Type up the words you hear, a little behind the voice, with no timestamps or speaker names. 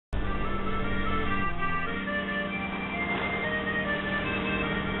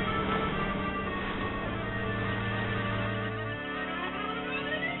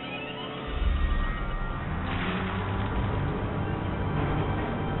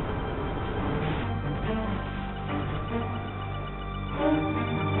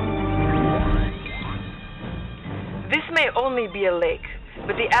only be a lake,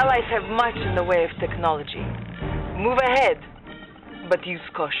 but the Allies have much in the way of technology. Move ahead, but use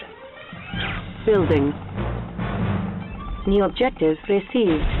caution. Building. New objective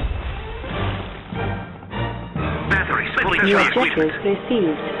received. Batteries fully New charged. objective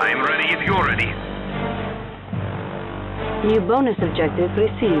received. I am ready if you're ready. New bonus objective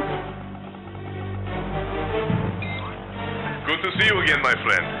received. Good to see you again, my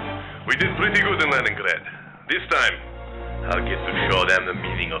friend. We did pretty good in Leningrad. This time, I'll get to show them the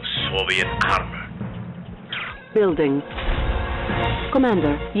meaning of Soviet armor. Building.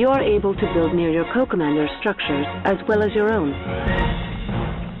 Commander, you are able to build near your co-commander's structures as well as your own.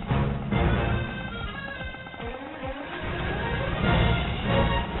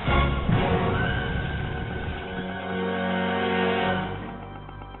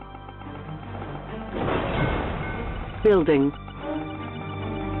 Building.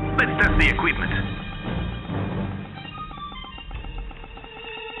 Let's test the equipment.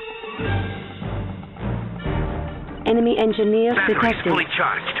 Enemy engineers Batteries detected. fully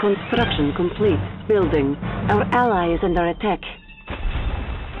charged. Construction complete. Building. Our ally is under attack.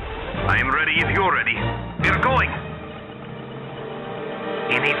 I am ready if you're ready. We're going.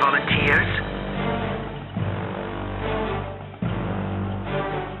 Any volunteers?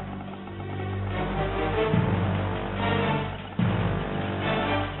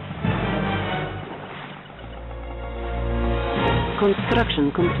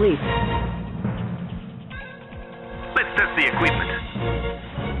 Construction complete. Let's test the equipment.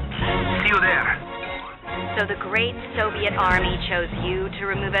 See you there. So the great Soviet army chose you to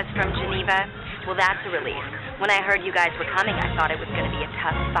remove us from Geneva? Well, that's a relief. When I heard you guys were coming, I thought it was going to be a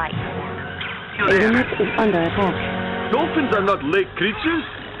tough fight. See you A there. unit is under attack. Dolphins are not lake creatures.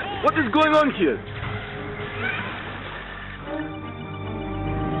 What is going on here?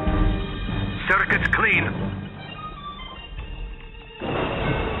 Circuits clean.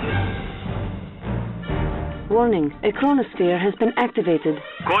 Warning, a chronosphere has been activated.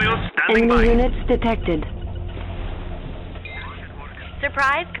 Coils standing Enemy by. units detected.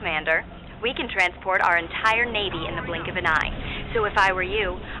 Surprise, Commander. We can transport our entire Navy in the blink of an eye. So if I were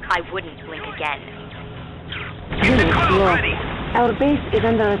you, I wouldn't blink again. Units coils lost. ready. Our base is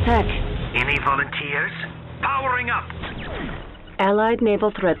under attack. Any volunteers? Powering up. Allied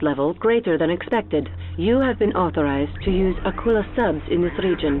naval threat level greater than expected. You have been authorized to use Aquila subs in this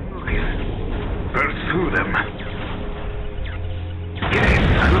region. Pursue them. Yes,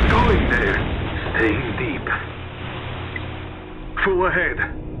 I'm going there. Staying deep. Full ahead.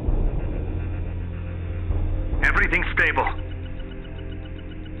 Everything stable.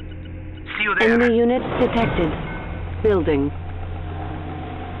 See you there. Enemy units detected. Building.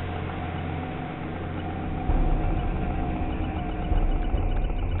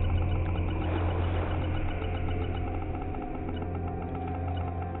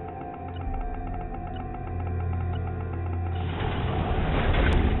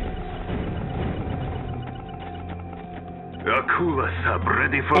 Aquila sub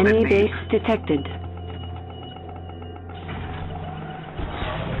ready for Enemy the base deep. detected.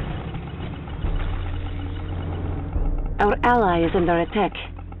 Our ally is under attack.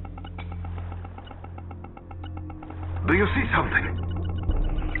 Do you see something?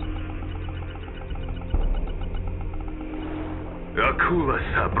 Aquila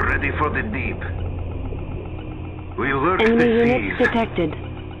sub ready for the deep. We lurk Enemy the units seas. detected.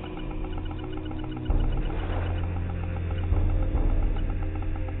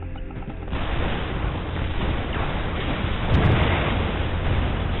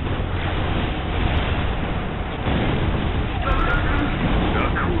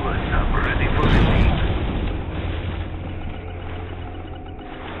 Aquila sub ready for the deep.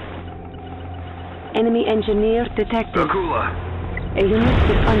 Enemy engineer detected. Aquila. A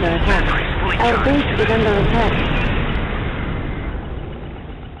unit is under attack. Batteries fully Our charged. base is under attack.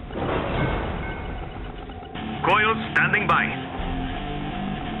 Coils standing by.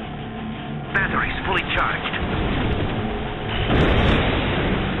 Batteries fully charged.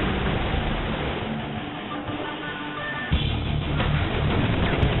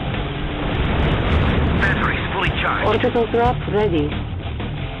 Batteries fully charged. Orbital drop ready.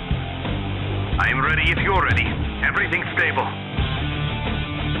 I am ready if you're ready. Everything stable.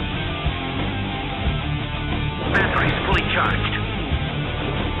 Batteries fully charged.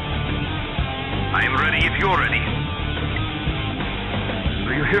 I am ready if you're ready.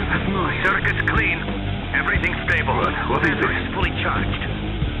 Do you hear that noise? Circuits clean. Everything stable. What is this? Fully charged.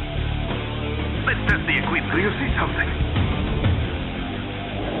 Let's test the equipment. Do you see something?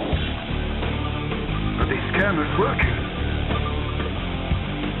 Are these scanners working?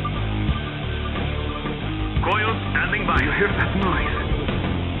 Coils standing Standing by. You hear that noise?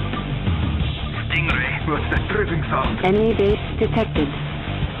 Stingray. What's that dripping sound? Enemy base detected.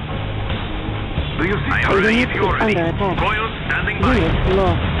 Do you see? A unit is under attack. Coils standing by. Unit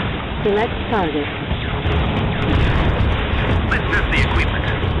lost. Select target. Let's test the equipment.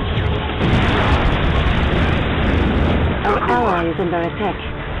 Our ally is under attack.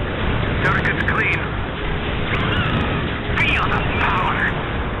 Circuit's clean. Feel the power.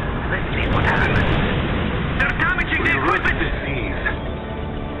 Let's see what happens. They're damaging the equipment. Disease.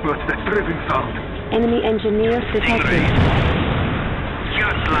 What's that dripping sound? Enemy engineers detected.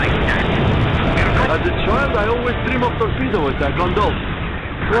 Just like that. As a child, I always dream of torpedo attack on Dolph.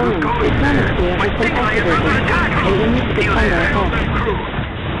 Warning, the planisphere has been activated. A unit is under attack.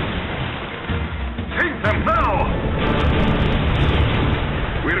 Take them now!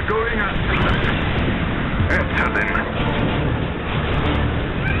 We're going after them. After them.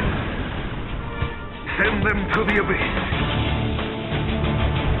 Send them to the abyss.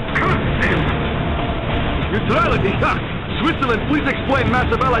 Curse them! Neutrality! Ha! Switzerland, please explain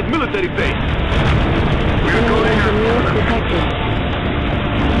massive Allied military base. We're Enemy going engineers after them. detected.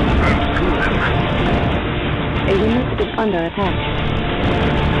 Pursue them. A unit is under attack.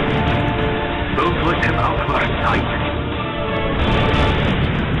 Don't let them out of our sight.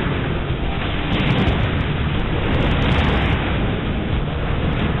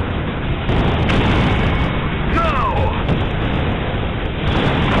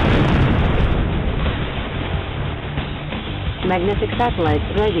 Magnetic satellites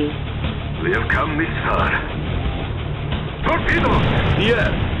ready. We have come this far. Torpedoes!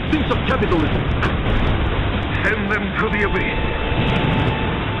 Yeah, thinks of capitalism. Send them to the abyss.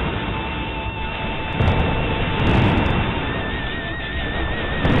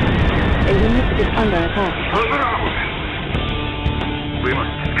 A unit is under attack. Further out! We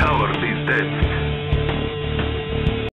must scour these depths.